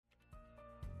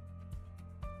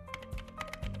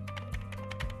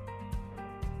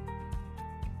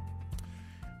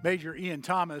Major Ian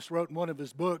Thomas wrote in one of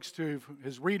his books to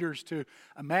his readers to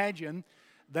imagine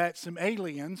that some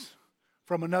aliens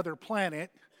from another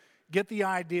planet get the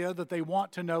idea that they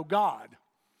want to know God.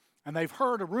 And they've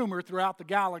heard a rumor throughout the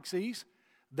galaxies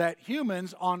that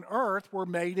humans on Earth were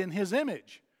made in His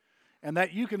image. And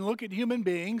that you can look at human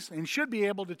beings and should be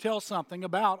able to tell something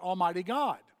about Almighty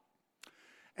God.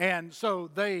 And so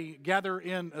they gather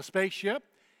in a spaceship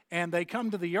and they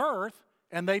come to the Earth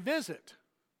and they visit.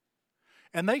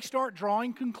 And they start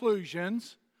drawing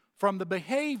conclusions from the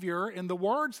behavior and the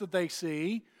words that they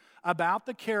see about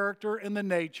the character and the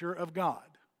nature of God.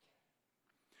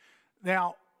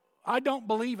 Now, I don't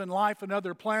believe in life on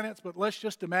other planets, but let's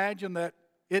just imagine that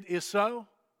it is so.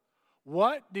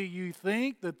 What do you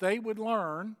think that they would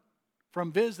learn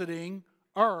from visiting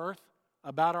Earth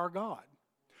about our God?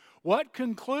 What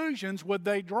conclusions would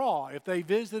they draw if they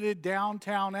visited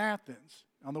downtown Athens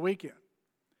on the weekend?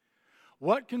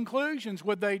 What conclusions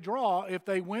would they draw if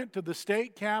they went to the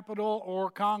state capitol or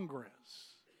Congress?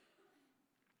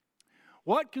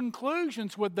 What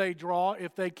conclusions would they draw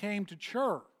if they came to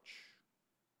church?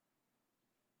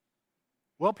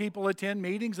 Well, people attend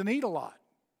meetings and eat a lot.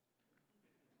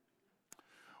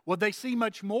 Would they see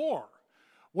much more?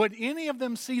 Would any of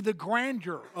them see the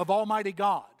grandeur of Almighty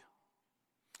God?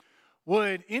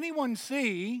 Would anyone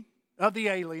see of the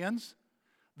aliens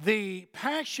the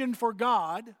passion for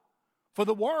God, for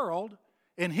the world,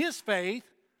 and His faith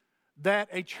that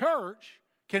a church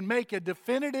can make a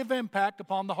definitive impact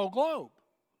upon the whole globe?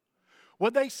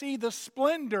 Would they see the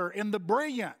splendor and the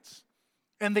brilliance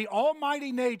and the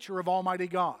almighty nature of Almighty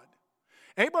God?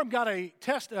 Abram got a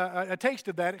taste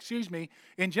of that,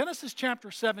 in Genesis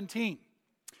chapter 17.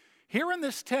 Here in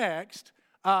this text,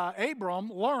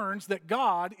 Abram learns that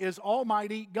God is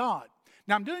Almighty God.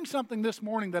 Now, I'm doing something this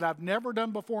morning that I've never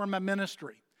done before in my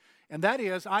ministry. And that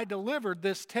is, I delivered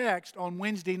this text on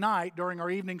Wednesday night during our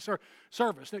evening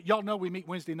service. Y'all know we meet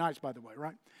Wednesday nights, by the way,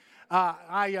 right?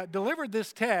 I delivered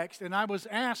this text, and I was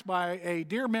asked by a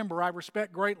dear member I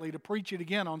respect greatly to preach it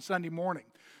again on Sunday morning.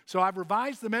 So I've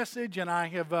revised the message, and I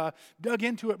have dug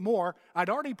into it more. I'd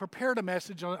already prepared a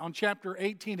message on chapter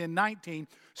 18 and 19.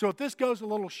 So if this goes a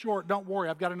little short, don't worry.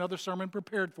 I've got another sermon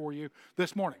prepared for you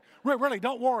this morning. Really,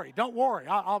 don't worry. Don't worry.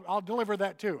 I'll deliver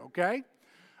that too, okay?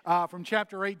 From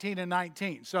chapter 18 and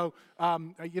 19. So,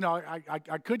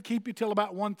 I could keep you till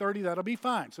about 1:30. That'll be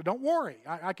fine. So don't worry.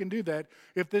 I can do that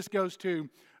if this goes too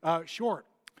short.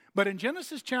 But in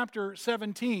Genesis chapter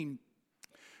 17,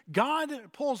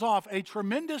 God pulls off a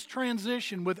tremendous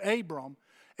transition with Abram.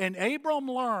 And Abram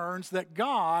learns that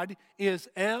God is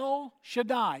El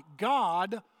Shaddai,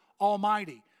 God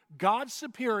Almighty, God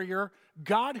superior,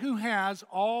 God who has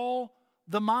all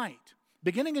the might.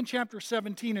 Beginning in chapter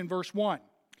 17 and verse 1.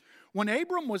 When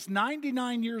Abram was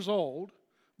 99 years old,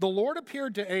 the Lord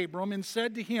appeared to Abram and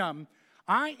said to him,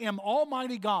 I am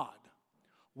Almighty God.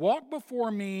 Walk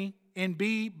before me and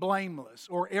be blameless,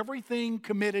 or everything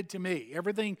committed to me,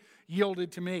 everything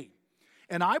yielded to me.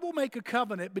 And I will make a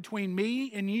covenant between me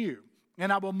and you,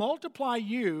 and I will multiply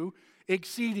you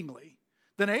exceedingly.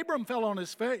 Then Abram fell on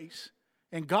his face,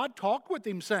 and God talked with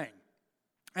him, saying,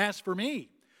 As for me,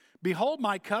 behold,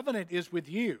 my covenant is with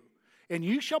you, and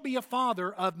you shall be a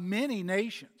father of many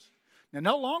nations. Now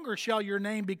no longer shall your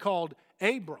name be called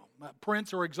Abram,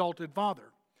 prince or exalted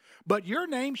father, but your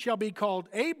name shall be called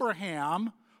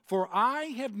Abraham, for I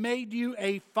have made you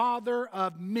a father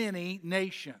of many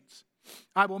nations.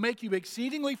 I will make you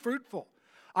exceedingly fruitful.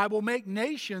 I will make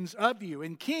nations of you,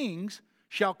 and kings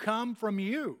shall come from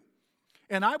you.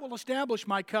 And I will establish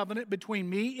my covenant between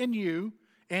me and you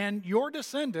and your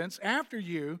descendants after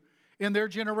you in their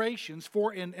generations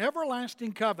for an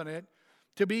everlasting covenant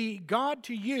to be God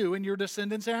to you and your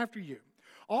descendants after you.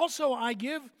 Also I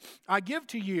give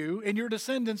to you and your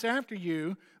descendants after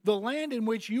you the land in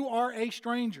which you are a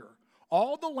stranger,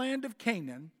 all the land of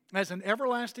Canaan as an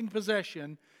everlasting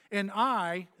possession, and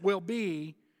I will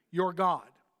be your God.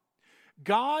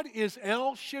 God is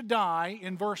El Shaddai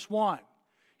in verse 1.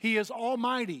 He is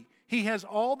almighty. He has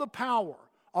all the power,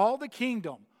 all the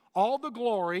kingdom, all the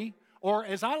glory, or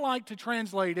as I like to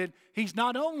translate it, He's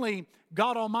not only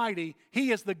God Almighty,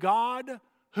 He is the God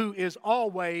who is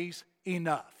always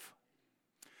enough.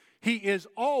 He is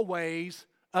always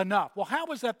enough. Well, how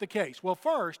is that the case? Well,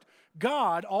 first,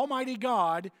 God, Almighty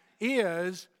God,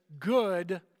 is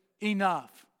good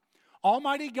enough.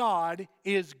 Almighty God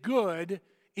is good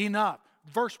enough.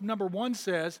 Verse number 1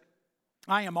 says,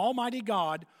 I am Almighty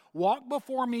God, walk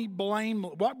before me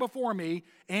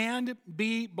and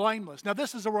be blameless. Now,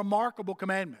 this is a remarkable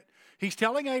commandment. He's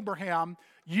telling Abraham,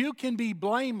 you can be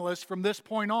blameless from this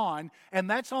point on, and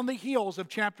that's on the heels of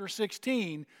chapter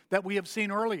 16 that we have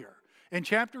seen earlier. In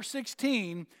chapter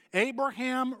 16,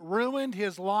 Abraham ruined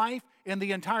his life in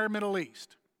the entire Middle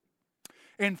East.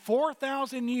 And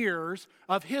 4,000 years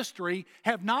of history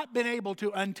have not been able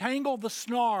to untangle the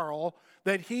snarl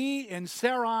that he and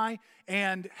Sarai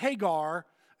and Hagar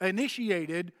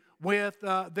initiated with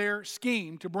their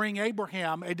scheme to bring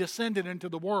Abraham, a descendant, into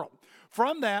the world.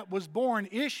 From that was born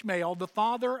Ishmael, the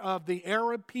father of the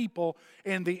Arab people,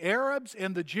 and the Arabs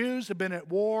and the Jews have been at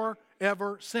war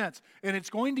ever since. And it's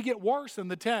going to get worse in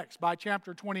the text by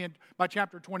chapter 20 and by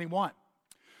chapter 21.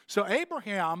 So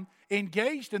Abraham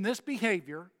engaged in this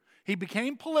behavior. He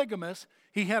became polygamous.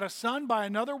 He had a son by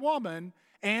another woman.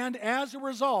 And as a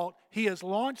result, he has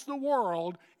launched the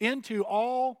world into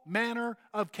all manner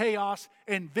of chaos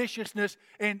and viciousness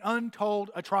and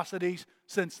untold atrocities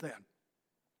since then.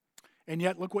 And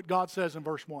yet, look what God says in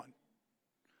verse 1.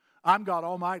 I'm God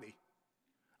Almighty.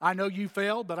 I know you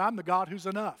failed, but I'm the God who's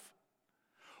enough.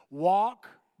 Walk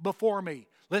before me.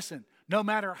 Listen, no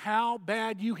matter how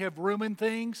bad you have ruined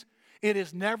things, it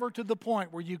is never to the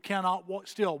point where you cannot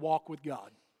still walk with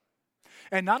God.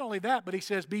 And not only that, but he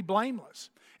says, be blameless.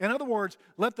 In other words,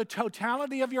 let the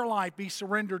totality of your life be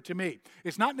surrendered to me.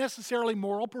 It's not necessarily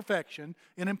moral perfection,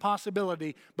 an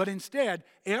impossibility, but instead,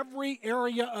 every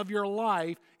area of your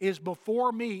life is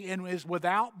before me and is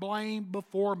without blame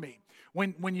before me.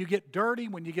 When you get dirty,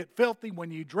 when you get filthy, when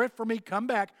you drift from me, come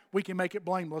back, we can make it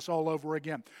blameless all over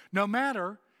again. No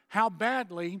matter how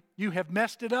badly you have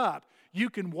messed it up, you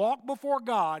can walk before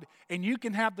God and you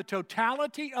can have the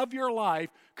totality of your life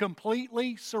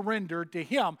completely surrendered to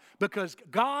Him, because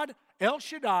God, El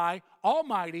Shaddai,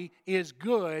 Almighty, is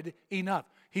good enough.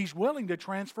 He's willing to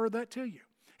transfer that to you.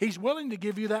 He's willing to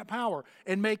give you that power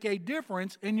and make a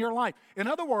difference in your life. In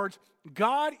other words,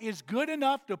 God is good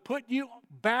enough to put you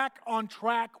back on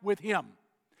track with Him.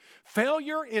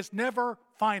 Failure is never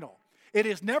final. It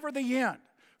is never the end.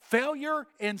 Failure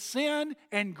and sin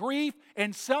and grief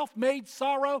and self-made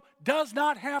sorrow does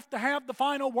not have to have the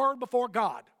final word before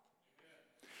God.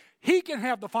 He can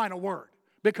have the final word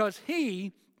because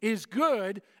He is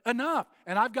good enough.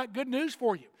 And I've got good news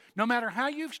for you. No matter how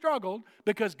you've struggled,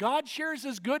 because God shares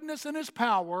His goodness and His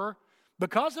power,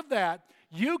 because of that,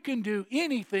 you can do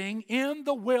anything in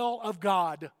the will of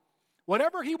God.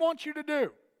 Whatever He wants you to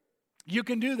do, you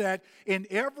can do that in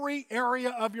every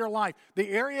area of your life. The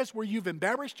areas where you've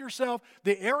embarrassed yourself,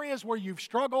 the areas where you've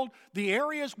struggled, the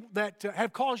areas that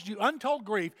have caused you untold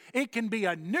grief, it can be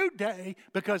a new day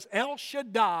because El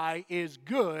Shaddai is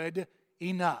good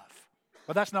enough.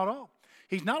 But that's not all.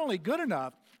 He's not only good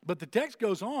enough, but the text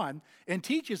goes on and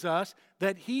teaches us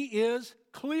that He is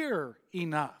clear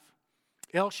enough.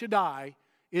 El Shaddai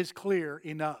is clear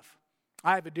enough.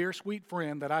 I have a dear sweet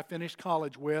friend that I finished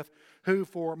college with who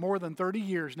for more than 30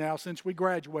 years now, since we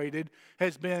graduated,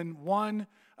 has been one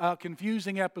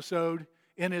confusing episode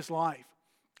in his life.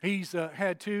 He's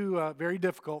had two very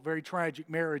difficult, very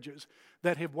tragic marriages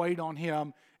that have weighed on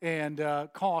him and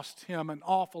cost him an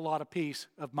awful lot of peace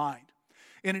of mind.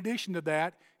 In addition to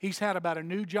that, he's had about a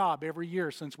new job every year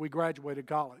since we graduated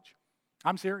college.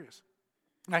 I'm serious.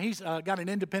 Now, he's got an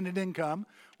independent income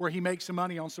where he makes some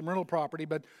money on some rental property,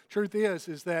 but truth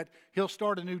is that he'll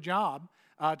start a new job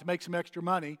to make some extra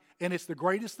money, and it's the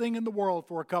greatest thing in the world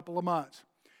for a couple of months.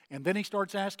 And then he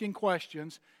starts asking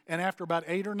questions, and after about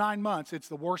 8 or 9 months, it's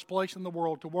the worst place in the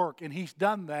world to work, and he's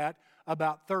done that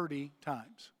about 30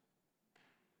 times.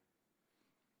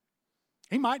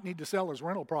 He might need to sell his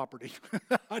rental property.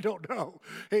 I don't know.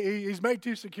 He's made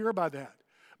too secure by that.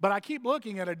 But I keep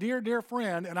looking at a dear, dear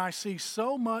friend, and I see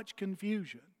so much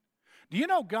confusion. Do you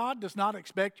know God does not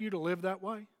expect you to live that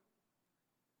way?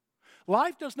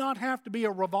 Life does not have to be a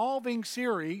revolving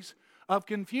series of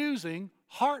confusing,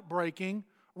 heartbreaking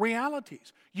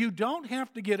realities. You don't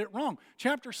have to get it wrong.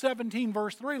 Chapter 17,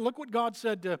 verse 3, look what God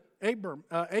said to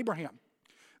Abraham.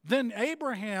 Then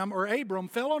Abram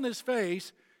fell on his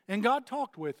face, and God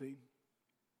talked with him.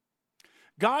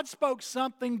 God spoke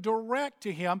something direct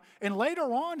to him, and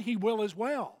later on He will as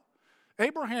well.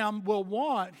 Abraham will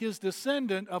want his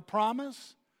descendant of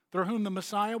promise, through whom the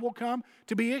Messiah will come,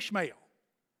 to be Ishmael,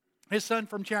 his son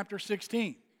from chapter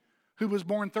 16, who was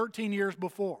born 13 years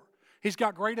before. He's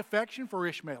got great affection for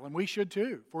Ishmael, and we should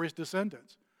too, for his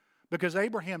descendants, because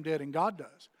Abraham did and God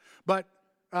does. But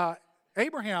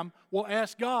Abraham will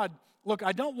ask God, look,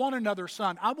 I don't want another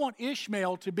son. I want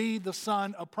Ishmael to be the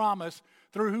son of promise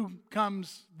through whom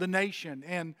comes the nation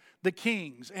and the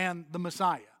kings and the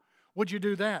Messiah. Would you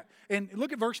do that? And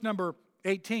look at verse number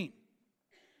 18.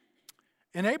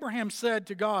 And Abraham said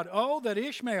to God, oh, that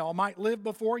Ishmael might live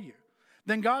before you.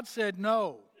 Then God said,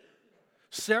 no.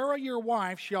 Sarah, your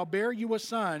wife, shall bear you a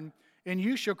son, and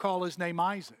you shall call his name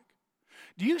Isaac.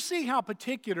 Do you see how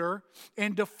particular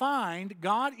and defined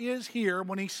God is here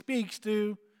when he speaks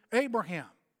to Abraham?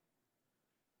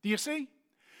 Do you see?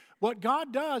 What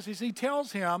God does is he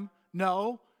tells him,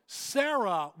 no,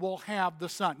 Sarah will have the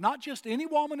son. Not just any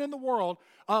woman in the world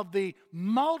of the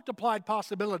multiplied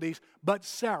possibilities, but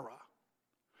Sarah.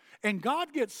 And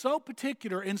God gets so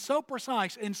particular and so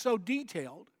precise and so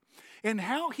detailed in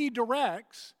how he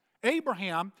directs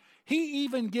Abraham. He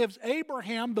even gives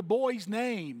Abraham the boy's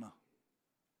name,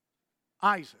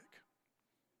 Isaac.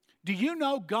 Do you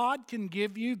know God can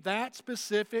give you that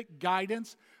specific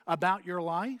guidance about your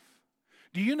life?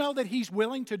 Do you know that he's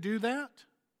willing to do that?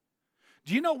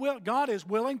 Do you know God is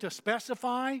willing to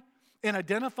specify and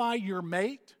identify your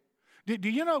mate? Do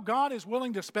you know God is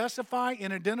willing to specify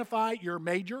and identify your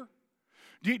major?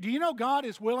 Do you know God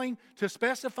is willing to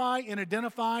specify and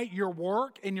identify your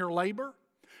work and your labor?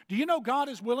 Do you know God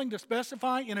is willing to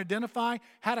specify and identify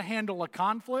how to handle a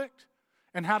conflict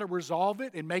and how to resolve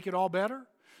it and make it all better?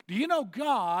 Do you know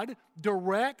God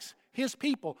directs his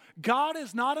people? God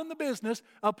is not in the business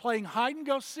of playing hide and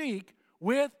go seek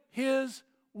with his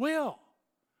will.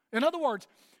 In other words,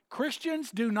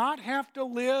 Christians do not have to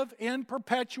live in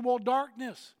perpetual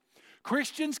darkness.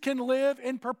 Christians can live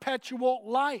in perpetual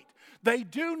light. They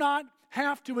do not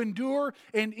have to endure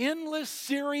an endless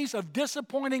series of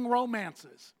disappointing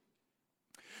romances,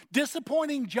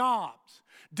 disappointing jobs,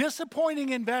 disappointing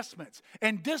investments,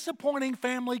 and disappointing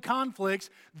family conflicts.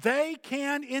 They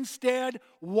can instead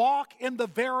walk in the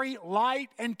very light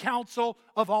and counsel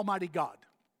of Almighty God.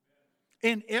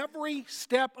 In every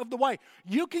step of the way.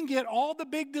 You can get all the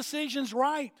big decisions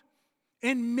right.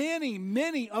 In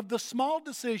many of the small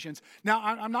decisions. Now,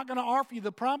 I'm not going to offer you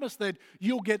the promise that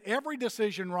you'll get every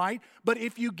decision right, but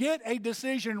if you get a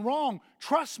decision wrong,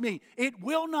 trust me, it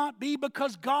will not be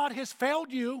because God has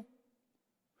failed you.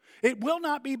 It will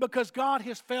not be because God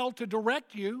has failed to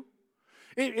direct you.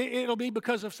 It'll be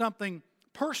because of something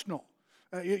personal.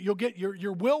 You'll get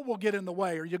your will get in the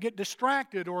way, or you'll get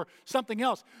distracted, or something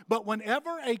else. But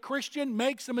whenever a Christian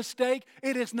makes a mistake,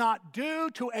 it is not due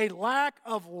to a lack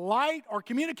of light or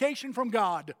communication from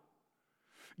God.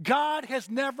 God has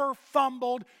never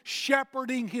fumbled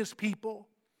shepherding his people.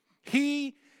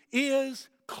 He is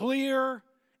clear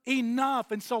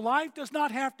enough. And so life does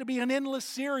not have to be an endless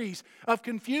series of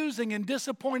confusing and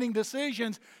disappointing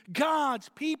decisions. God's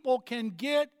people can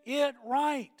get it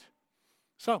right.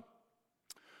 So,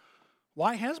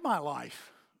 why has my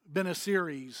life been a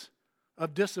series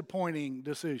of disappointing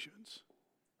decisions?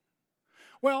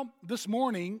 Well, this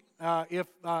morning, if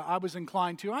I was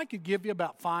inclined to, I could give you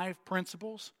about 5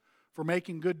 principles for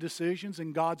making good decisions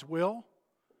in God's will.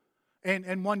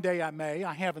 And one day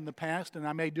I have in the past, and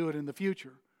I may do it in the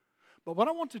future. But what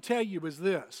I want to tell you is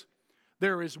this.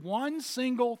 There is one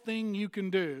single thing you can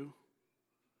do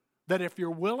that if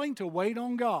you're willing to wait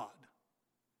on God,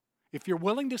 if you're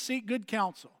willing to seek good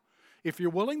counsel, if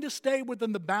you're willing to stay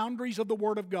within the boundaries of the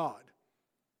Word of God,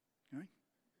 okay,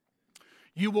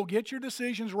 you will get your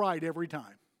decisions right every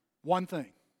time. One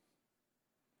thing.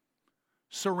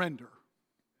 Surrender.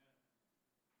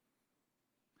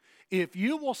 If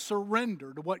you will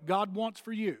surrender to what God wants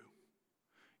for you,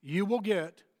 you will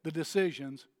get the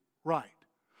decisions right.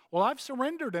 Well, I've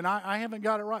surrendered and I haven't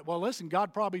got it right. Well, listen,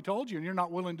 God probably told you and you're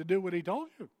not willing to do what he told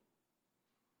you.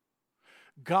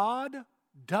 God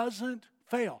doesn't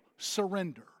fail.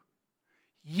 Surrender.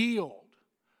 Yield.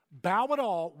 Bow it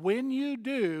all. When you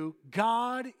do,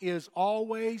 God is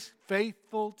always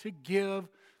faithful to give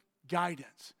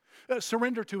guidance.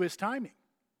 Surrender to his timing.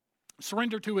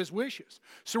 Surrender to his wishes.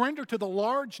 Surrender to the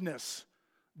largeness,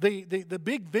 the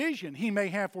big vision he may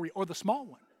have for you, or the small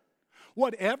one.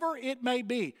 Whatever it may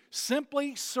be,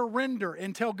 simply surrender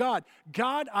and tell God,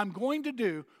 God, I'm going to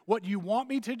do what you want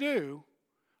me to do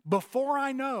before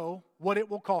I know what it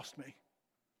will cost me.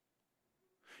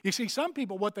 You see, some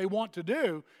people, what they want to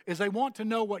do is they want to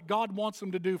know what God wants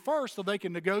them to do first so they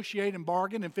can negotiate and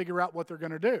bargain and figure out what they're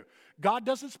going to do. God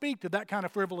doesn't speak to that kind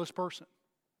of frivolous person.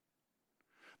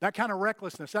 That kind of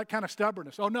recklessness, that kind of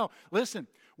stubbornness. Oh no, listen,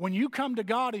 when you come to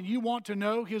God and you want to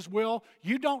know his will,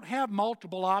 you don't have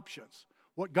multiple options.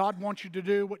 What God wants you to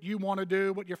do, what you want to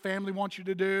do, what your family wants you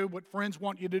to do, what friends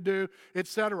want you to do,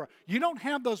 etc. You don't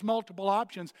have those multiple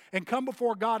options and come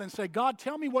before God and say, God,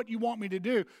 tell me what you want me to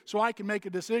do so I can make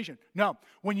a decision. No,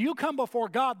 when you come before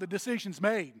God, the decision's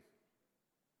made.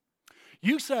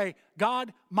 You say,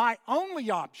 God, my only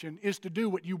option is to do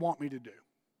what you want me to do.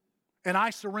 And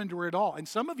I surrender it all. And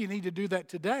some of you need to do that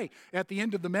today at the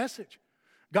end of the message.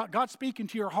 God's speaking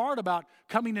to your heart about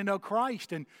coming to know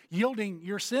Christ and yielding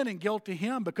your sin and guilt to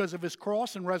Him because of His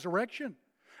cross and resurrection,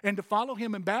 and to follow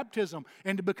Him in baptism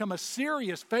and to become a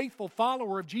serious, faithful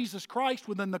follower of Jesus Christ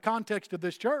within the context of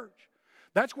this church.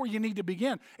 That's where you need to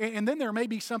begin. And then there may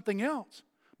be something else.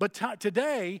 But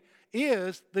today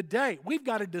is the day. We've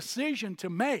got a decision to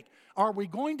make. Are we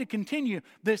going to continue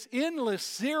this endless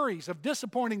series of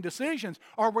disappointing decisions?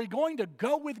 Are we going to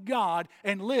go with God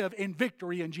and live in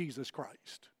victory in Jesus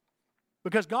Christ?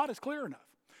 Because God is clear enough.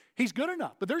 He's good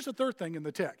enough. But there's a third thing in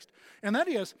the text, and that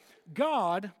is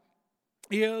God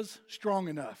is strong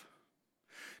enough.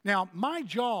 Now, my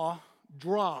jaw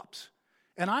drops,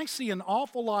 and I see an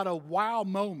awful lot of wow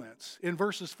moments in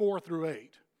verses 4 through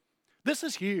 8. This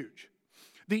is huge.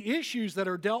 The issues that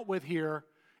are dealt with here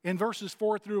in verses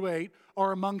 4 through 8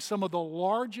 are among some of the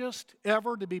largest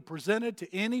ever to be presented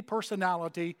to any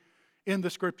personality in the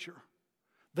Scripture.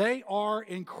 They are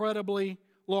incredibly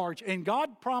large. And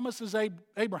God promises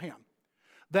Abraham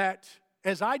that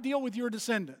as I deal with your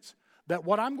descendants, that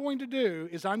what I'm going to do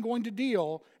is I'm going to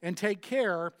deal and take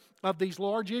care of these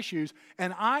large issues,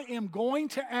 and I am going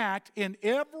to act in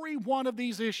every one of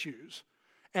these issues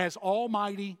as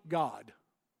Almighty God.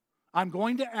 I'm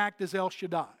going to act as El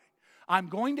Shaddai. I'm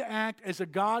going to act as a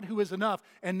God who is enough.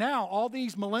 And now, all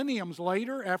these millenniums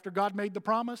later, after God made the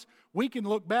promise, we can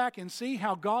look back and see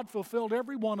how God fulfilled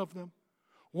every one of them.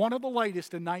 One of the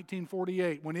latest in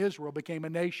 1948, when Israel became a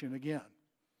nation again.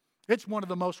 It's one of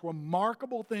the most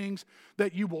remarkable things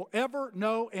that you will ever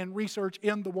know and research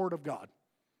in the Word of God.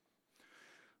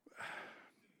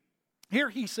 Here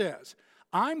he says,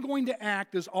 I'm going to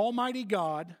act as Almighty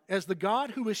God, as the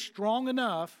God who is strong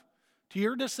enough to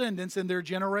your descendants in their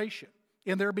generation,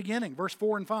 in their beginning. Verse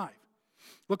 4 and 5.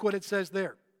 Look what it says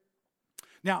there.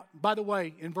 Now, by the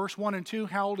way, in verse 1 and 2,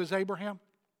 how old is Abraham?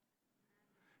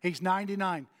 He's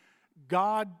 99.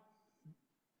 God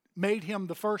made him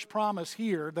the first promise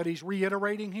here that he's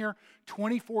reiterating here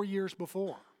 24 years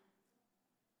before.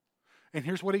 And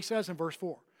here's what he says in verse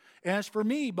 4. As for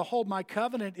me, behold, my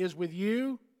covenant is with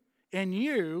you, and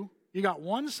you got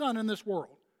one son in this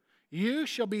world. You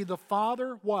shall be the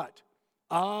father, what?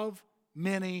 Of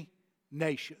many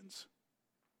nations.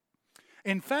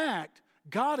 In fact,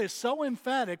 God is so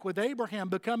emphatic with Abraham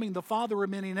becoming the father of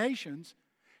many nations,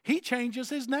 he changes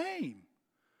his name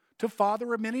to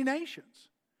Father of Many Nations.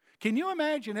 Can you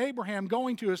imagine Abraham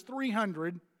going to his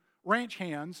 300 ranch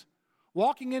hands,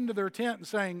 walking into their tent and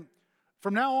saying,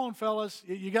 from now on, fellas,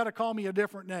 you got to call me a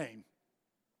different name.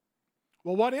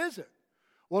 Well, what is it?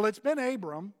 Well, it's been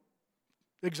Abram,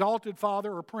 exalted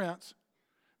father or prince.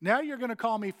 Now you're going to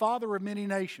call me Father of Many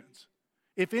Nations.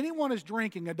 If anyone is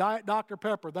drinking a Diet Dr.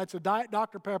 Pepper, that's a Diet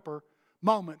Dr. Pepper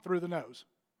moment through the nose.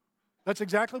 That's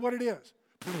exactly what it is.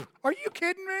 Are you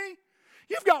kidding me?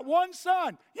 You've got one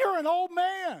son. You're an old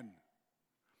man.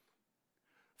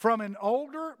 From an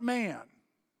older man,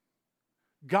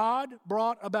 God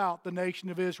brought about the nation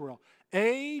of Israel.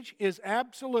 Age is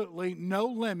absolutely no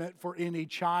limit for any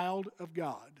child of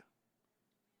God.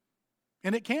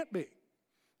 And it can't be.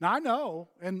 Now, I know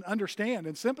and understand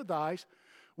and sympathize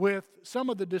with some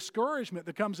of the discouragement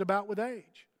that comes about with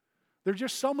age. There are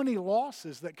just so many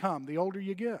losses that come the older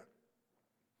you get.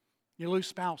 You lose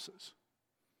spouses.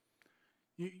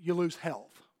 You lose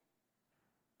health.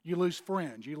 You lose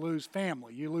friends. You lose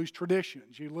family. You lose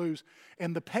traditions.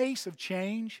 And the pace of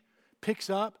change picks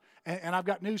up. And I've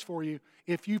got news for you.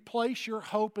 If you place your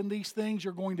hope in these things,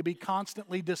 you're going to be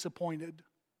constantly disappointed.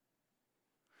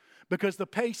 Because the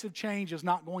pace of change is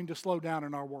not going to slow down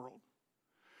in our world.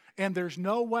 And there's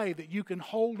no way that you can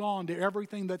hold on to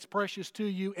everything that's precious to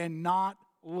you and not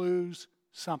lose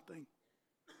something.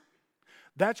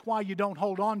 That's why you don't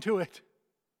hold on to it.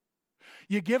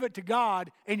 You give it to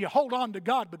God and you hold on to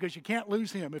God because you can't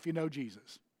lose Him if you know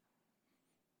Jesus.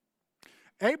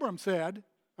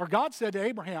 God said to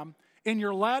Abraham, in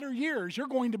your latter years, you're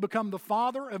going to become the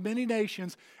father of many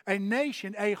nations.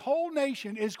 A whole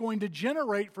nation is going to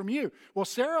generate from you. Well,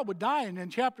 Sarah would die, and in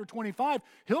chapter 25,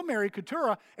 he'll marry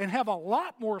Keturah and have a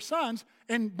lot more sons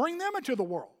and bring them into the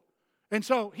world. And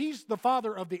so he's the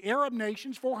father of the Arab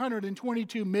nations,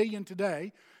 422 million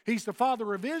today. He's the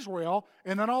father of Israel,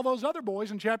 and then all those other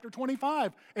boys in chapter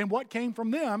 25, and what came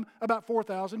from them about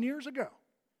 4,000 years ago.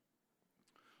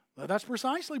 Well, that's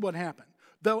precisely what happened.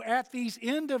 Though at these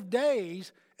end of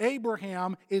days,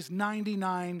 Abraham is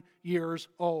 99 years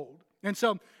old. And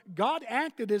so God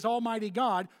acted as Almighty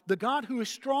God, the God who is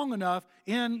strong enough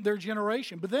in their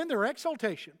generation. But then their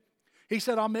exaltation. He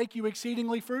said, I'll make you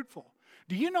exceedingly fruitful.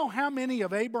 Do you know how many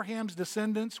of Abraham's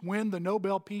descendants win the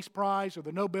Nobel Peace Prize or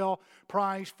the Nobel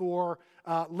Prize for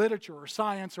literature or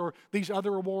science or these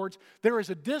other awards. There is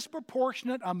a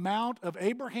disproportionate amount of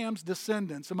Abraham's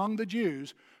descendants among the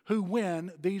Jews who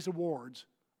win these awards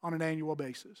on an annual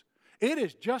basis. It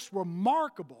is just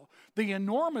remarkable the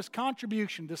enormous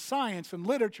contribution to science and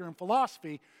literature and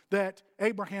philosophy that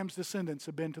Abraham's descendants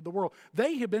have been to the world.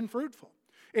 They have been fruitful.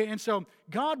 And so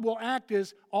God will act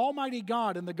as Almighty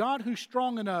God and the God who's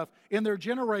strong enough in their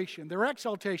generation, their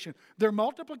exaltation, their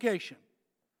multiplication.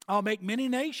 I'll make many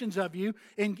nations of you,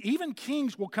 and even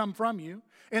kings will come from you.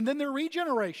 And then their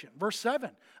regeneration. Verse 7,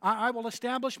 I will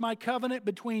establish my covenant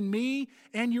between me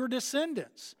and your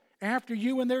descendants after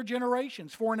you and their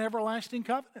generations for an everlasting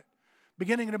covenant.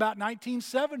 Beginning in about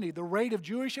 1970, the rate of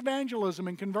Jewish evangelism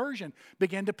and conversion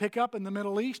began to pick up in the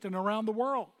Middle East and around the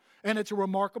world. And it's a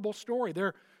remarkable story,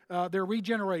 their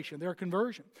regeneration, their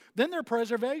conversion. Then their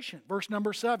preservation, verse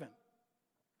number 7.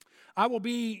 I will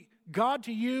be God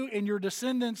to you and your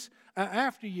descendants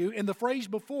after you, in the phrase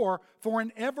before, for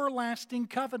an everlasting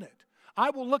covenant. I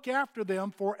will look after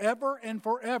them forever and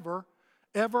forever,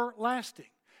 everlasting.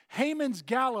 Haman's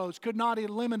gallows could not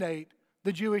eliminate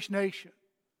the Jewish nation.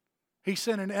 He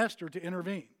sent an Esther to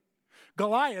intervene.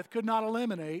 Goliath could not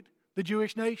eliminate the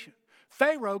Jewish nation.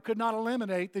 Pharaoh could not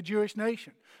eliminate the Jewish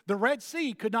nation. The Red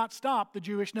Sea could not stop the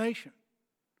Jewish nation.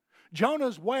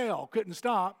 Jonah's whale couldn't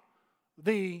stop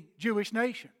the Jewish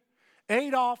nation.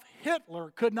 Adolf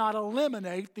Hitler could not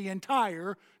eliminate the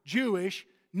entire Jewish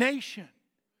nation.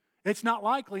 It's not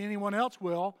likely anyone else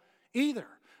will either.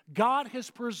 God has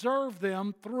preserved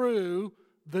them through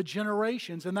the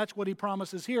generations, and that's what he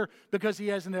promises here because he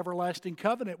has an everlasting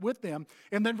covenant with them.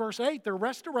 And then verse 8, their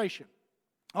restoration.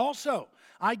 Also,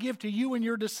 I give to you and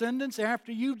your descendants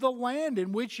after you the land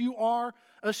in which you are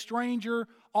a stranger,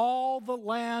 all the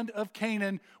land of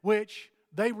Canaan, which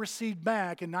they received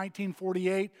back in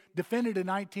 1948, defended in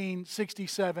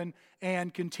 1967,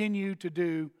 and continue to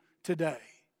do today.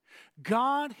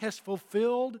 God has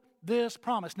fulfilled this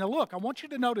promise. Now look, I want you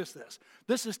to notice this.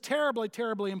 This is terribly,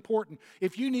 terribly important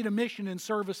if you need a mission and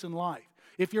service in life.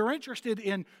 If you're interested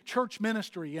in church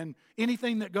ministry and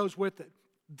anything that goes with it.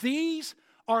 These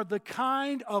are the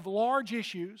kind of large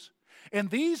issues, and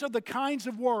these are the kinds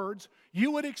of words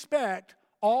you would expect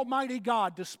Almighty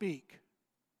God to speak.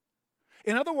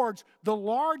 In other words, the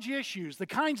large issues, the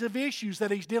kinds of issues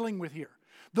that he's dealing with here,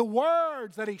 the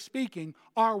words that he's speaking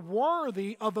are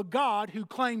worthy of a God who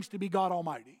claims to be God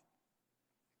Almighty.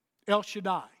 El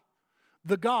Shaddai,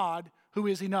 the God who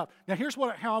is enough. Now here's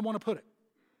how I want to put it.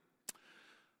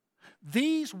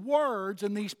 These words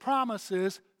and these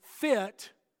promises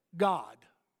fit God.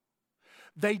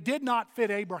 They did not fit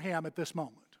Abraham at this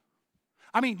moment.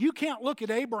 I mean, you can't look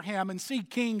at Abraham and see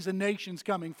kings and nations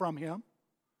coming from him.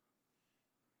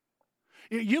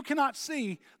 You cannot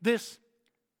see this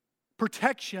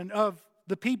protection of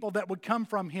the people that would come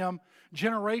from him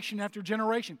generation after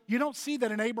generation. You don't see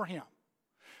that in Abraham.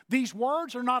 These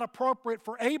words are not appropriate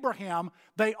for Abraham.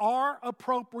 They are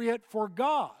appropriate for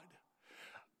God.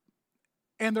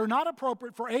 And they're not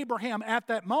appropriate for Abraham at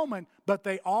that moment, but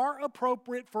they are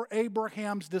appropriate for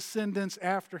Abraham's descendants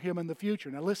after him in the future.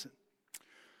 Now listen,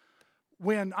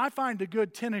 when I find a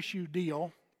good tennis shoe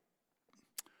deal,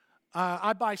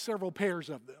 I buy several pairs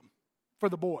of them for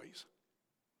the boys.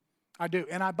 I do.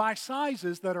 And I buy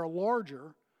sizes that are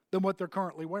larger than what they're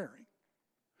currently wearing.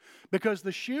 Because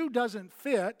the shoe doesn't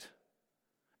fit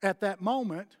at that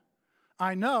moment,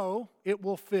 I know it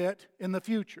will fit in the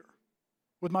future.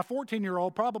 With my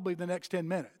 14-year-old, probably the next 10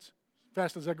 minutes, as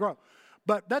fast as I grow.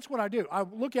 But that's what I do. I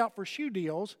look out for shoe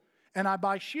deals, and I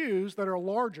buy shoes that are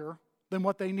larger than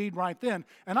what they need right then.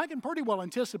 And I can pretty well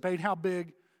anticipate how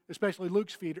big, especially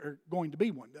Luke's feet, are going to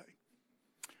be one day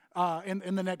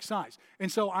in the next size.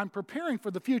 And so I'm preparing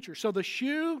for the future. So the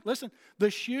shoe, listen, the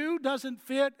shoe doesn't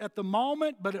fit at the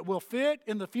moment, but it will fit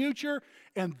in the future.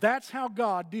 And that's how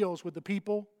God deals with the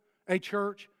people, a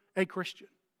church, a Christian.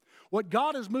 What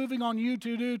God is moving on you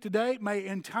to do today may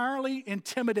entirely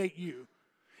intimidate you.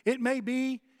 It may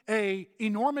be an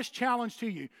enormous challenge to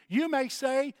you. You may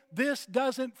say, this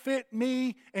doesn't fit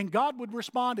me, and God would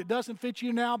respond, it doesn't fit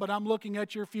you now, but I'm looking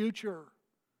at your future.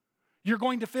 You're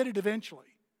going to fit it eventually.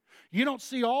 You don't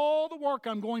see all the work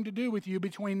I'm going to do with you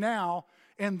between now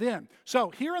and then.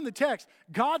 So here in the text,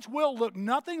 God's will looked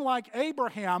nothing like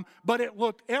Abraham, but it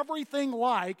looked everything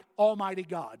like Almighty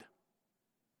God.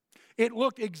 It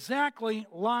looked exactly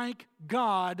like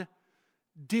God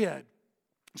did.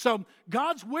 So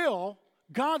God's will,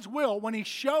 when he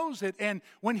shows it and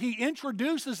when he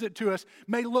introduces it to us,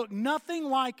 may look nothing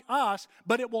like us,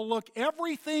 but it will look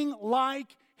everything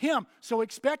like him. So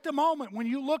expect a moment when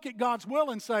you look at God's will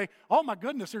and say, oh my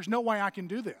goodness, there's no way I can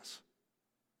do this.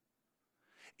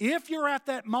 if you're at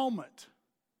that moment,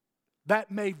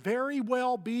 that may very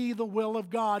well be the will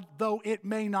of God, though it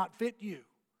may not fit you.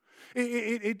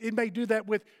 It may do that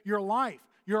with your life,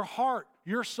 your heart,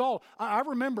 your soul. I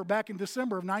remember back in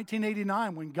December of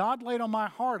 1989 when God laid on my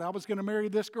heart I was going to marry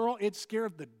this girl, it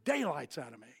scared the daylights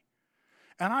out of me.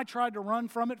 And I tried to run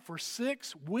from it for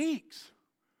 6 weeks.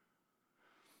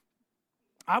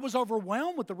 I was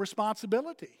overwhelmed with the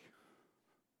responsibility.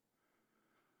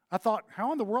 I thought,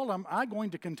 how in the world am I going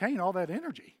to contain all that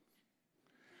energy?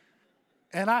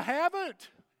 And I haven't.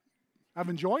 I've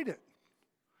enjoyed it.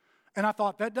 And I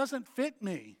thought, that doesn't fit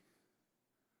me.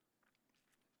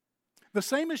 The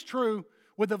same is true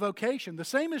with a vocation. The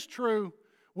same is true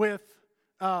with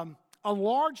a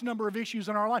large number of issues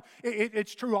in our life.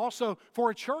 It's true also for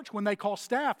a church when they call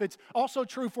staff. It's also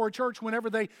true for a church whenever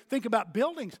they think about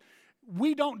buildings.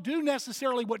 We don't do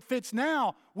necessarily what fits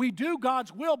now. We do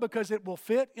God's will because it will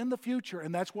fit in the future,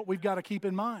 and that's what we've got to keep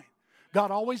in mind. God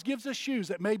always gives us shoes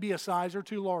that may be a size or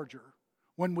two larger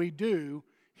when we do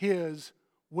His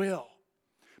will.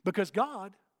 Because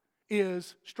God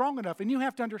is strong enough. And you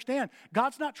have to understand,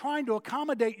 God's not trying to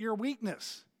accommodate your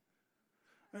weakness.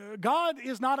 God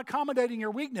is not accommodating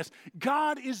your weakness.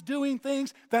 God is doing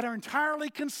things that are entirely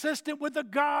consistent with the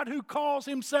God who calls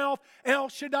Himself El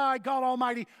Shaddai, God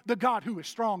Almighty, the God who is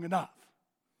strong enough.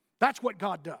 That's what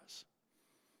God does.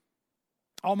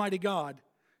 Almighty God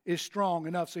is strong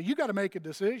enough. So you got to make a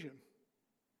decision.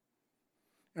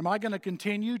 Am I going to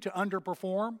continue to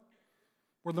underperform,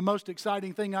 where the most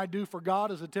exciting thing I do for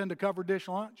God is attend a covered dish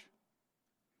lunch?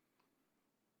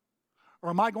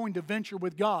 Or am I going to venture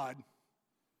with God,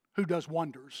 who does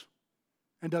wonders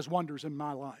and does wonders in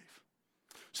my life?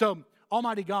 So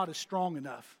Almighty God is strong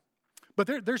enough.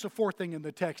 But there's a fourth thing in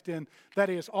the text, and that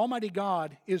is Almighty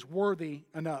God is worthy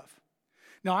enough.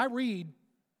 Now I read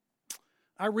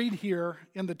here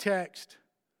in the text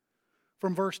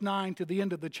from verse 9 to the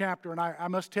end of the chapter, and I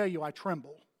must tell you, I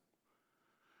tremble.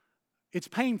 It's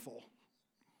painful.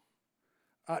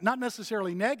 Not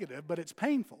necessarily negative, but it's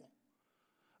painful.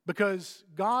 Because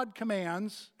God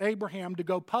commands Abraham to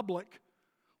go public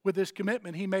with this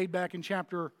commitment He made back in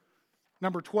chapter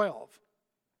number 12.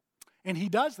 And He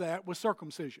does that with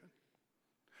circumcision.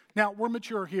 Now, we're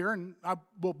mature here, and I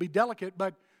will be delicate,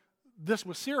 but this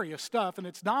was serious stuff, and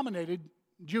it's dominated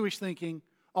Jewish thinking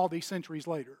all these centuries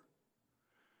later.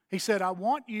 He said, I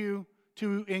want you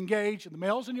to engage the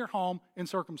males in your home in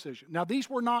circumcision. Now, these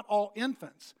were not all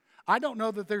infants. I don't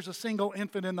know that there's a single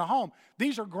infant in the home.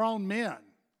 These are grown men,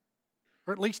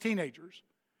 or at least teenagers.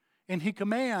 And He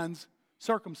commands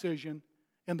circumcision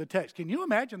in the text. Can you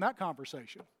imagine that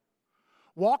conversation?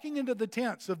 Walking into the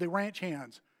tents of the ranch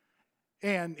hands,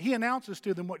 and He announces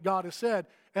to them what God has said,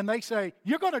 and they say,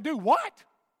 you're going to do what?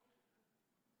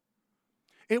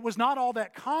 It was not all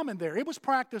that common there. It was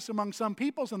practiced among some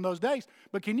peoples in those days.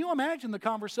 But can you imagine the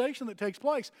conversation that takes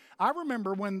place? I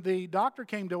remember when the doctor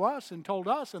came to us and told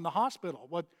us in the hospital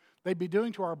what they'd be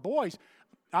doing to our boys,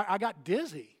 I got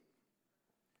dizzy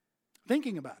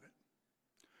thinking about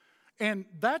it. And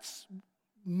that's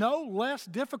no less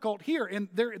difficult here. And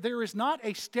there is not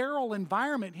a sterile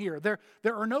environment here. There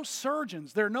are no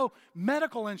surgeons. There are no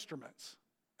medical instruments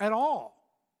at all.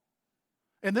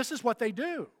 And this is what they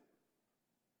do.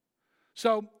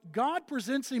 So God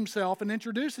presents Himself and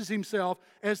introduces Himself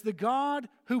as the God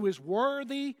who is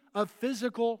worthy of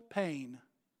physical pain.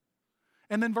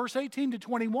 And then verse 18 to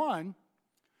 21,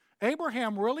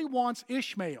 Abraham really wants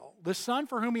Ishmael, the son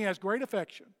for whom he has great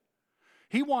affection.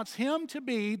 He wants him to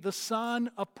be the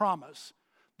son of promise,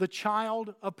 the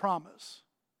child of promise.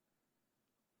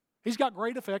 He's got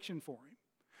great affection for him.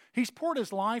 He's poured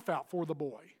his life out for the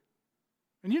boy.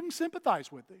 And you can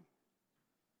sympathize with him.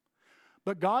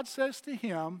 But God says to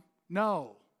him,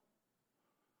 no.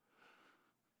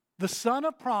 The son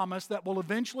of promise that will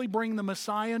eventually bring the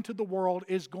Messiah into the world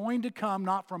is going to come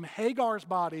not from Hagar's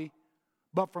body,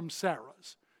 but from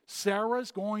Sarah's.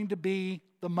 Sarah's going to be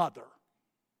the mother.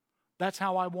 That's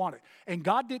how I want it. And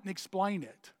God didn't explain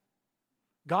it.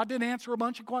 God didn't answer a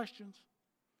bunch of questions.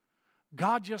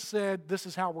 God just said, this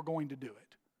is how we're going to do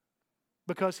it.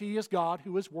 Because He is God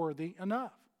who is worthy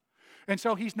enough. And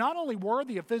so He's not only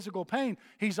worthy of physical pain,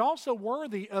 He's also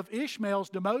worthy of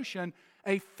Ishmael's demotion,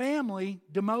 a family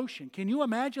demotion. Can you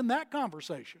imagine that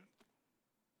conversation?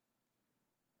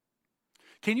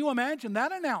 Can you imagine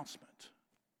that announcement?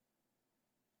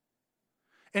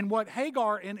 And what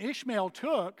Hagar and Ishmael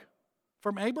took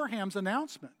from Abraham's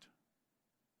announcement.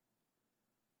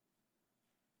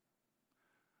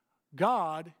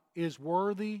 God is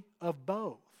worthy of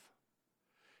both.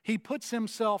 He puts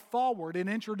Himself forward and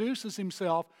introduces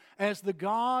Himself as the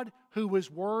God who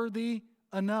is worthy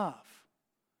enough.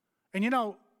 And you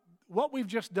know, what we've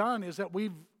just done is that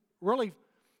we've really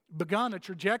begun a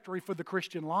trajectory for the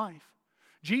Christian life.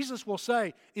 Jesus will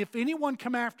say, if anyone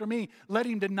come after me, let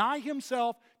him deny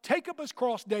himself, take up his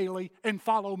cross daily, and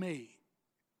follow me.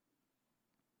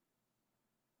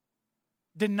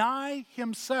 Deny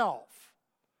himself.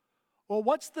 Well,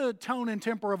 what's the tone and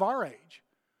temper of our age?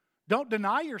 Don't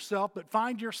deny yourself, but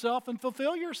find yourself and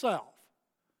fulfill yourself.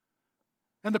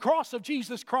 And the cross of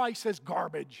Jesus Christ says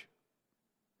garbage.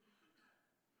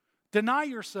 Deny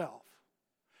yourself.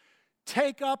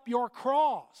 Take up your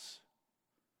cross.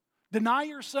 Deny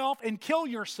yourself and kill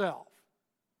yourself,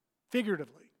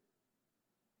 figuratively.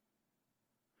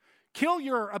 Kill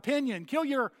your opinion, kill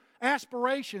your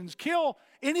aspirations, kill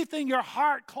anything your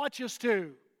heart clutches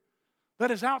to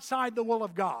that is outside the will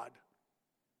of God.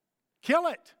 Kill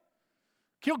it.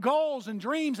 Kill goals and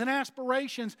dreams and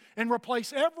aspirations and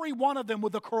replace every one of them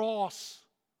with the cross.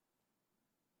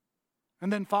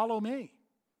 And then follow me.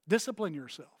 Discipline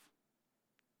yourself.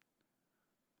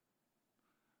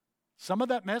 Some of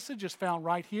that message is found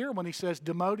right here when he says,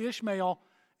 demote Ishmael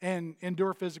and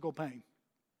endure physical pain.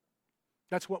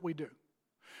 That's what we do.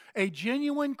 A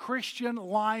genuine Christian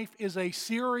life is a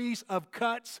series of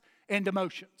cuts and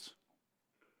demotions.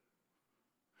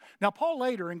 Now, Paul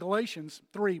later in Galatians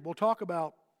 3 will talk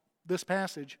about this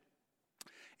passage,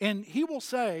 and he will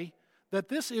say that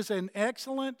this is an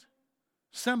excellent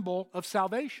symbol of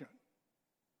salvation,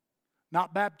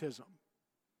 not baptism.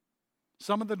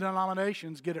 Some of the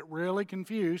denominations get it really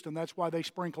confused, and that's why they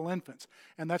sprinkle infants.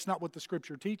 And that's not what the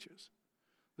Scripture teaches.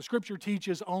 The Scripture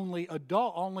teaches only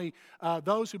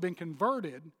those who've been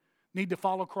converted need to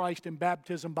follow Christ in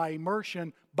baptism by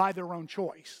immersion by their own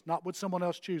choice, not what someone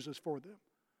else chooses for them.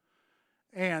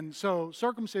 And so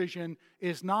circumcision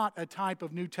is not a type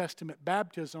of New Testament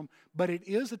baptism, but it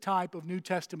is a type of New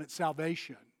Testament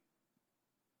salvation.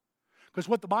 Because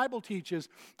what the Bible teaches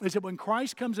is that when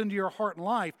Christ comes into your heart and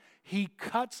life, He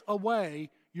cuts away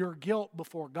your guilt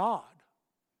before God.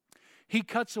 He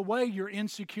cuts away your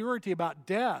insecurity about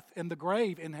death and the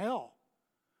grave and hell.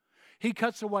 He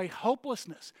cuts away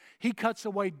hopelessness. He cuts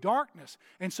away darkness.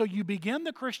 And so you begin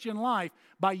the Christian life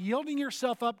by yielding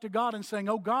yourself up to God and saying,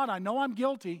 oh God, I know I'm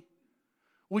guilty.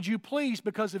 Would you please,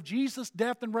 because of Jesus'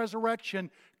 death and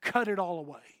resurrection, cut it all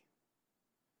away?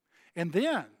 And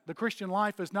then the Christian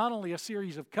life is not only a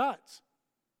series of cuts,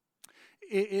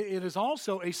 it is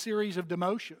also a series of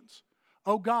demotions.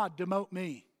 Oh God, demote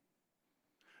me.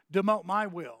 Demote my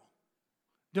will.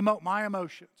 Demote my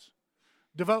emotions.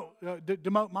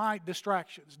 Demote my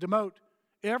distractions. Demote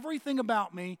everything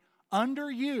about me under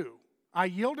you. I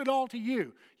yield it all to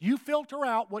you. You filter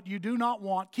out what you do not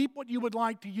want. Keep what you would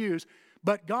like to use.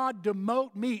 But God,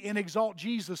 demote me and exalt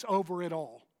Jesus over it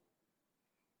all.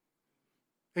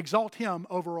 Exalt Him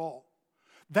over all.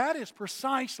 That is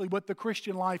precisely what the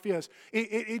Christian life is.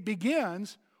 It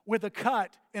begins with a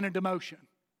cut and a demotion.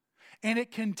 And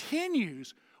it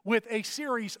continues with a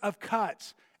series of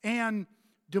cuts and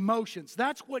demotions.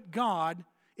 That's what God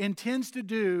intends to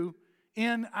do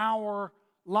in our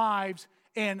lives.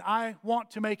 And I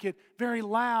want to make it very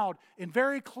loud and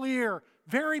very clear,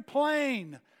 very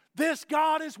plain. This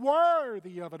God is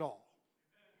worthy of it all.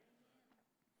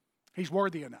 He's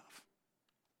worthy enough.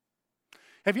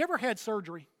 Have you ever had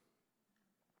surgery?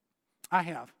 I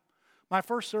have. My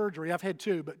first surgery, I've had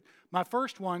two, but my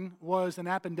first one was an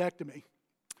appendectomy.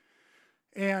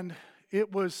 And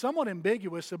it was somewhat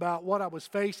ambiguous about what I was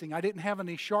facing. I didn't have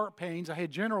any sharp pains. I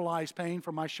had generalized pain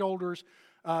from my shoulders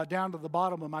down to the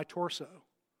bottom of my torso.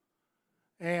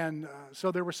 And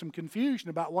so there was some confusion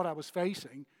about what I was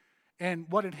facing. And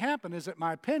what had happened is that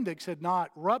my appendix had not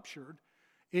ruptured.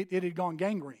 It had gone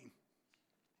gangrene.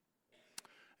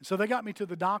 And so they got me to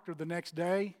the doctor the next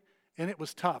day, and it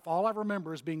was tough. All I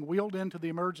remember is being wheeled into the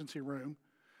emergency room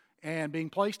and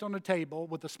being placed on a table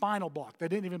with a spinal block. They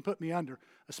didn't even put me under.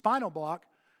 A spinal block,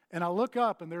 and I look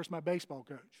up, and there's my baseball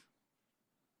coach.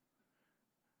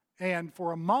 And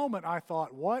for a moment, I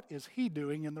thought, what is he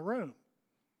doing in the room?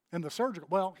 In the surgical,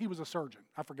 well, he was a surgeon.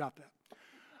 I forgot that.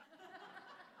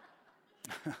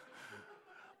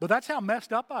 But that's how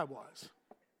messed up I was.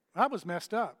 I was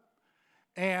messed up.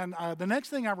 And the next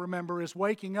thing I remember is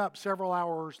waking up several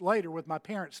hours later with my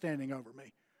parents standing over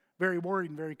me, very worried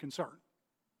and very concerned.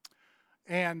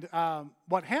 And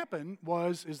what happened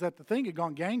is that the thing had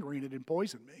gone gangrene. It had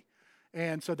poisoned me.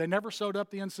 And so they never sewed up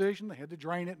the incision. They had to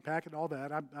drain it and pack it, all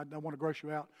that. I don't want to gross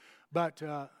you out, but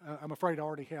I'm afraid I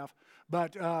already have.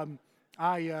 But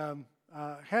I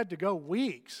had to go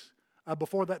weeks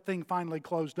before that thing finally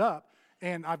closed up.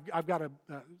 And I've got a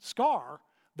scar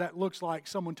that looks like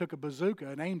someone took a bazooka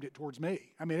and aimed it towards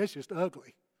me. I mean, it's just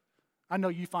ugly. I know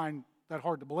you find that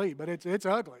hard to believe, but it's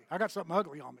ugly. I got something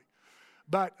ugly on me.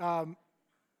 But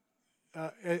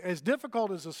as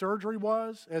difficult as the surgery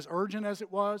was, as urgent as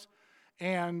it was,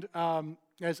 and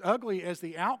as ugly as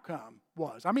the outcome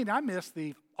was. I mean, I missed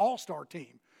the all-star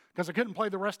team because I couldn't play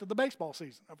the rest of the baseball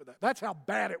season over that. That's how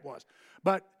bad it was.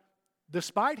 But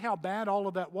despite how bad all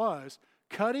of that was,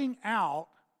 cutting out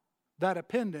that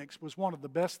appendix was one of the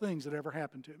best things that ever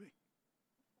happened to me.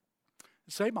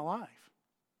 It saved my life.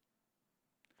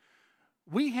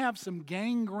 We have some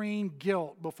gangrene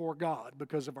guilt before God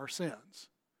because of our sins.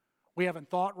 We haven't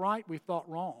thought right, we've thought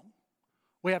wrong.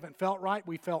 We haven't felt right,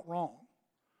 we felt wrong.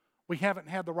 We haven't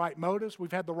had the right motives,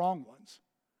 we've had the wrong ones.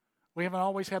 We haven't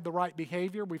always had the right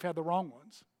behavior, we've had the wrong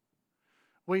ones.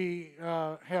 We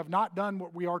have not done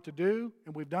what we are to do,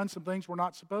 and we've done some things we're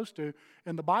not supposed to.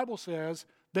 And the Bible says,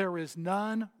 there is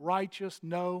none righteous,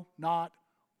 no, not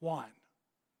one.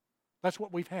 That's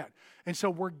what we've had. And so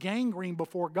we're gangrene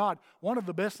before God. One of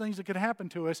the best things that could happen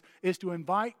to us is to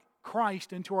invite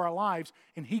Christ into our lives,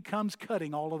 and He comes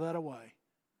cutting all of that away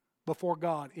before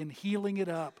God and healing it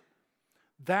up.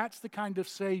 That's the kind of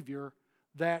Savior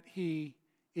that He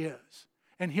is.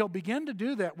 And He'll begin to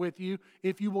do that with you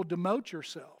if you will demote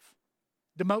yourself.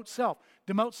 Demote self.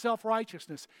 Demote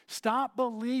self-righteousness. Stop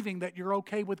believing that you're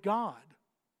okay with God.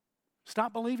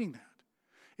 Stop believing that.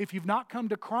 If you've not come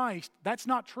to Christ, that's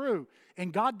not true.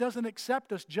 And God doesn't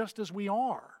accept us just as we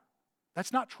are.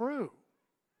 That's not true.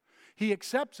 He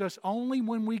accepts us only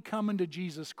when we come into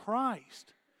Jesus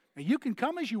Christ. Now, you can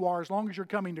come as you are as long as you're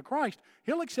coming to Christ.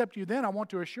 He'll accept you then. I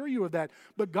want to assure you of that.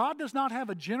 But God does not have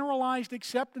a generalized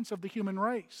acceptance of the human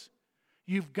race.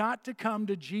 You've got to come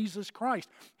to Jesus Christ.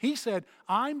 He said,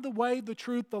 I'm the way, the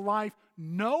truth, the life.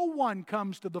 No one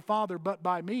comes to the Father but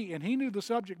by me. And He knew the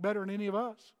subject better than any of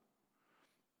us.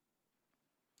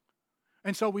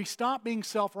 And so we stop being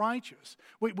self-righteous.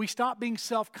 We stop being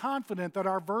self-confident that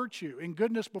our virtue and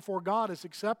goodness before God is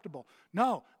acceptable.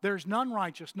 No, there's none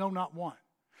righteous, no, not one.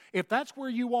 If that's where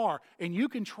you are and you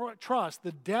can trust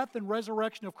the death and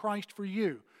resurrection of Christ for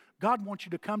you, God wants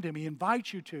you to come to Him. He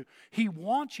invites you to. He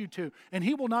wants you to. And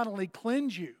He will not only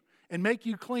cleanse you and make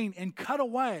you clean and cut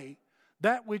away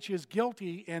that which is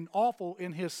guilty and awful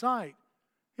in His sight,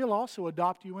 He'll also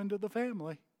adopt you into the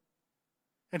family.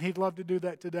 And He'd love to do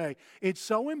that today. It's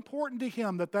so important to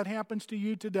Him that that happens to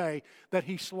you today that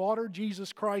He slaughtered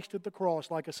Jesus Christ at the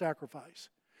cross like a sacrifice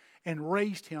and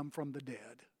raised Him from the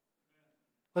dead.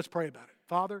 Let's pray about it.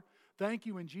 Father, thank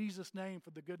You in Jesus' name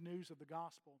for the good news of the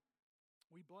gospel.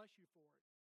 We bless You for it.